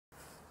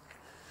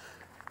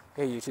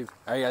Hey YouTube,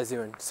 how you guys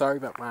doing? Sorry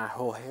about my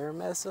whole hair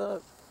mess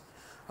up.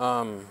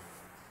 I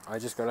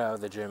just got out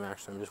of the gym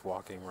actually. I'm just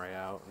walking right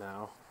out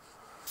now.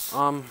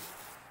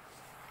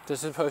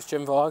 This is a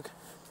post-gym vlog.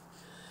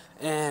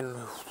 And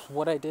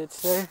what I did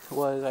today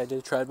was I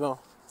did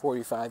treadmill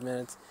 45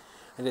 minutes.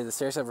 I did the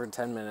stair step for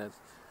 10 minutes.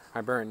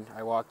 I burned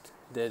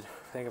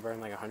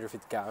 150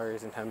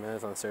 calories in 10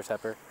 minutes on the stair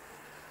stepper.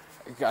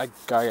 I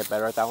gotta get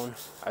better at that one.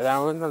 I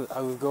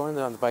was going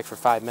on the bike for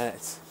 5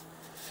 minutes.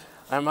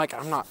 I'm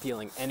not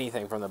feeling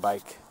anything from the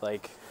bike,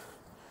 like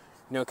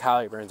no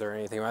calorie burns or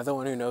anything. Am I the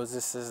one who knows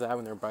this is that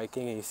when they're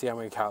biking and you see how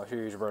many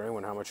calories you're burning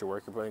when how much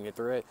work you're putting it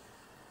through it?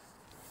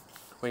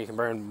 When you can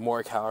burn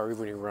more calories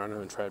when you run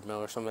on a treadmill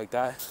or something like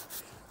that.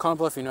 Comment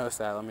below if you noticed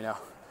that, let me know.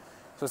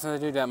 So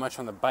since I do that much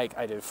on the bike,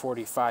 I did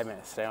 45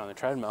 minutes today on the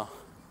treadmill.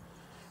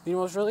 You know,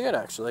 it was really good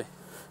actually.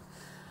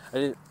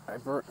 I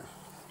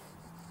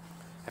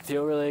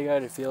feel really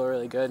good, I feel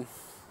really good. I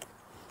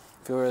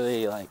feel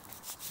really like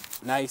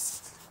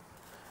nice.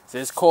 It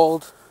is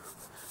cold,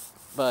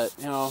 but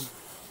you know,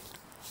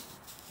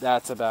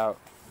 that's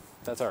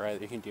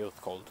alright, you can deal with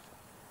cold.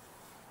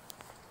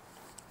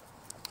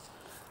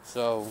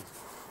 So,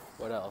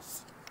 what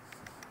else?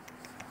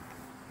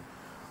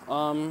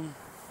 Trying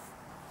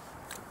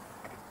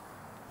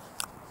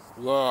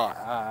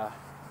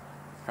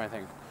to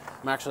think.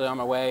 I'm actually on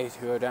my way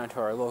to go down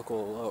to our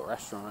local little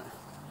restaurant.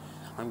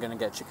 I'm gonna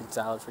get chicken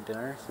salad for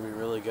dinner. It's gonna be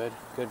really good.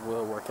 Good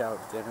little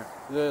workout dinner.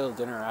 Little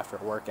dinner after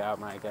a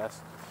workout, I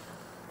guess.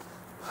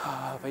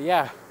 But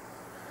yeah,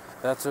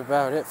 that's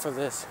about it for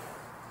this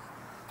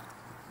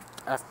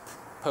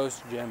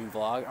post-gym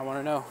vlog. I want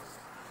to know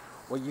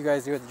what you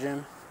guys do at the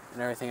gym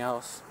and everything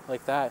else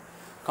like that.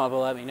 Comment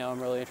below, let me know. I'm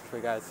really interested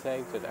in what you guys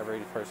say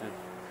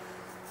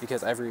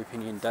because every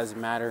opinion does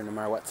matter no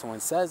matter what someone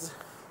says.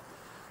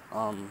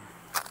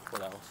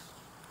 What else?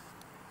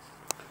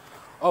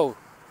 Oh,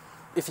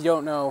 if you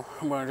don't know,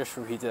 I'm going to just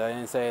repeat it. I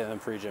didn't say it in the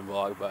pre-gym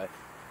vlog, but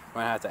I'm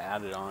going to have to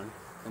add it on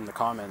in the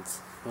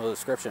comments, in the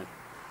description.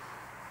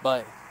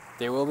 But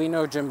there will be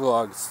no gym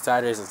vlogs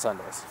Saturdays and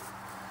Sundays.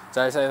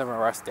 Saturdays are my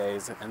rest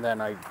days, and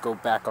then I go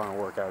back on a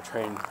workout,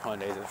 train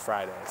Mondays and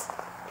Fridays.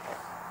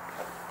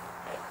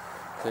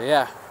 So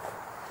yeah,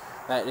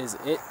 that is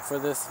it for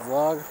this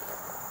vlog,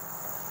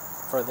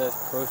 for this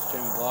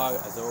post-gym vlog.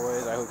 As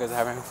always, I hope you guys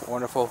are having a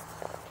wonderful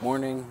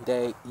morning,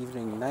 day,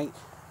 evening, night,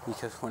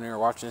 because when you're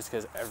watching this,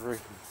 because every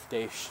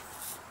day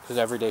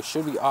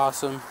should be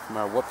awesome. No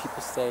matter what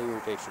people say,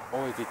 your day should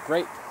always be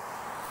great.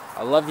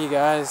 I love you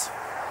guys.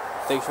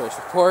 Thanks for your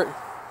support.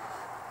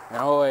 And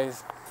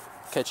always,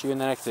 catch you in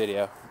the next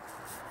video.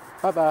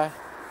 Bye-bye.